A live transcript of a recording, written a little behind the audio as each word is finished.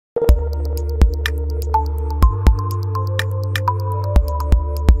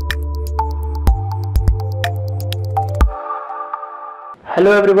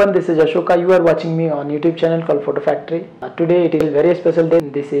Hello everyone, this is Ashoka. You are watching me on YouTube channel called PHOTOFACTOry. Today it is a very special day.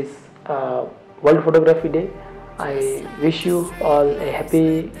 This is World Photography Day. I wish you all a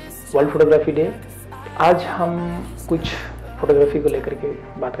happy World Photography Day. आज हम कुछ photography को लेकर के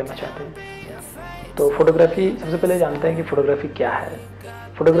बात करना चाहते हैं। तो फोटोग्राफी, सबसे पहले जानते हैं कि फोटोग्राफी क्या है।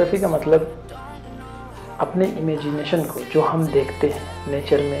 फोटोग्राफी का मतलब अपने इमेजिनेशन को, जो हम देखते हैं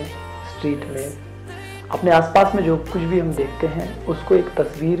नेचर में, स्ट्रीट में, अपने आसपास में जो कुछ भी हम देखते हैं उसको एक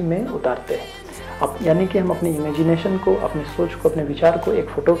तस्वीर में उतारते हैं। यानी कि हम अपनी इमेजिनेशन को, अपनी सोच को, अपने विचार को एक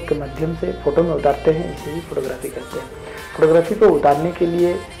फ़ोटो के माध्यम से फ़ोटो में उतारते हैं। इसे ही फोटोग्राफी करते हैं। फोटोग्राफी को उतारने के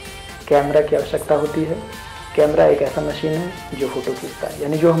लिए कैमरा की आवश्यकता होती है। कैमरा एक ऐसा मशीन है जो फ़ोटो खींचता है,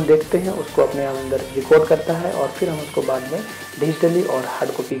 यानी जो हम देखते हैं उसको अपने अंदर रिकॉर्ड करता है और फिर हम उसको बाद में डिजिटली और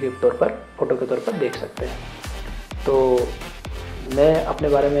हार्ड कॉपी के तौर पर, फ़ोटो के तौर पर देख सकते हैं। तो मैं अपने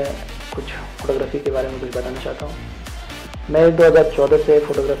बारे में कुछ फोटोग्राफी के बारे में कुछ बताना चाहता हूँ। मैं 2014 से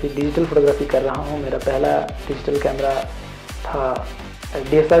फोटोग्राफी, डिजिटल फोटोग्राफी कर रहा हूँ। मेरा पहला डिजिटल कैमरा था,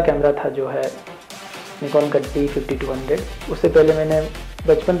 DSLR कैमरा था जो है निकॉन का D5200। उससे पहले मैंने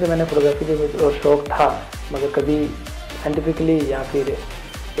बचपन से मैंने फोटोग्राफी के शौक़ था, मगर कभी साइंटिफिकली या फिर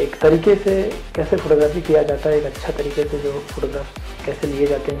एक तरीके से कैसे फ़ोटोग्राफी किया जाता है, एक अच्छा तरीके से जो फोटोग्राफ कैसे लिए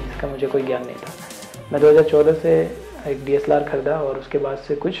जाते हैं, इसका मुझे कोई ज्ञान नहीं था। मैं 2014 से एक DSLR ख़रीदा और उसके बाद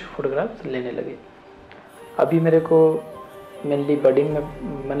से कुछ फ़ोटोग्राफ्स लेने लगे। अभी मेरे को मेनली बर्डिंग में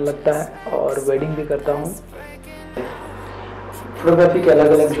मन लगता है और वेडिंग भी करता हूँ। फोटोग्राफी के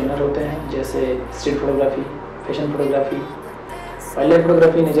अलग अलग जॉनर होते हैं, जैसे street photography, fashion photography, wild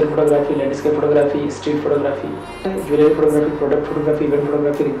photography, nature photography, landscape photography, street photography, jewellery photography, product photography, event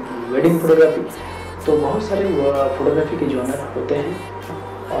photography, wedding photography. तो बहुत सारे फोटोग्राफी के जॉनर होते हैं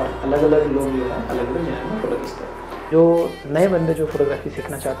और अलग अलग लोग जो है अलग अलग जॉनर में फ़ोटो खींचते हैं। जो नए बंदे जो फोटोग्राफी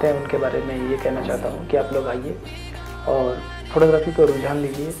सीखना चाहते हैं उनके बारे में ये कहना चाहता हूँ कि आप लोग आइए और फोटोग्राफी को रुझान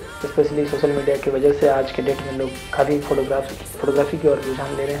लीजिए। स्पेशली सोशल मीडिया की वजह से आज के डेट में लोग काफ़ी फोटोग्राफी की ओर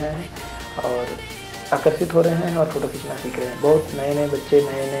रुझान ले रहे हैं और आकर्षित हो रहे हैं और फ़ोटो खींचना सीख रहे हैं। बहुत नए नए बच्चे,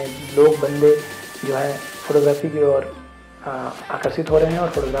 नए नए लोग, बंदे जो है फोटोग्राफी की ओर आकर्षित हो रहे हैं और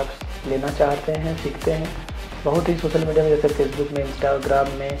फोटोग्राफ लेना चाहते हैं, सीखते हैं। बहुत ही सोशल मीडिया में, जैसे फेसबुक में,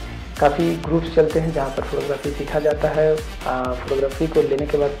 इंस्टाग्राम में काफ़ी ग्रुप्स चलते हैं जहाँ पर फोटोग्राफी सीखा जाता है। फोटोग्राफ्स को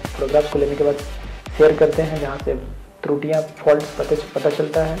लेने के बाद शेयर करते हैं, जहाँ से त्रुटियाँ, फॉल्ट्स पता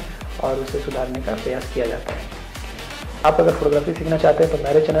चलता है और उसे सुधारने का प्रयास किया जाता है। आप अगर फोटोग्राफी सीखना चाहते हैं तो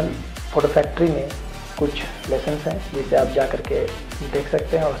मेरे चैनल फोटोफैक्ट्री में कुछ लेसन्स हैं जिसे आप जा करके देख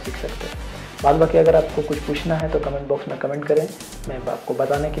सकते हैं और सीख सकते हैं। बाद बाकी अगर आपको कुछ पूछना है तो कमेंट बॉक्स में कमेंट करें। मैं आपको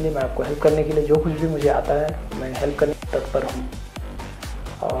बताने के लिए, मैं आपको हेल्प करने के लिए, जो कुछ भी मुझे आता है मैं हेल्प करने तत्पर हूँ।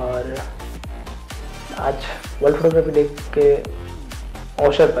 और आज वर्ल्ड फोटोग्राफी डे के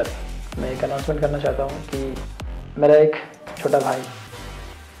अवसर पर मैं एक अनाउंसमेंट करना चाहता हूँ कि मेरा एक छोटा भाई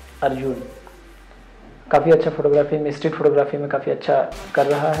अर्जुन काफ़ी अच्छा फोटोग्राफी में, स्ट्रीट फोटोग्राफी में काफ़ी अच्छा कर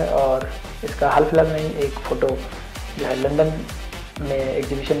रहा है और इसका हाल फिलहाल में ही एक फ़ोटो जो है लंदन में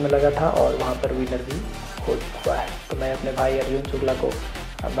एग्जीबिशन में लगा था और वहाँ पर विनर भी हो हुआ है। तो मैं अपने भाई अर्जुन शुक्ला को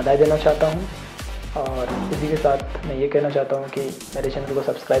बधाई देना चाहता हूँ और इसी के साथ मैं ये कहना चाहता हूँ कि मेरे चैनल को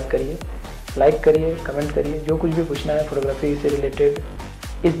सब्सक्राइब करिए, लाइक करिए, कमेंट करिए। जो कुछ भी पूछना है फोटोग्राफी से रिलेटेड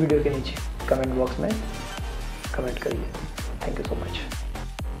इस वीडियो के नीचे कमेंट बॉक्स में कमेंट करिए। Thank you so much.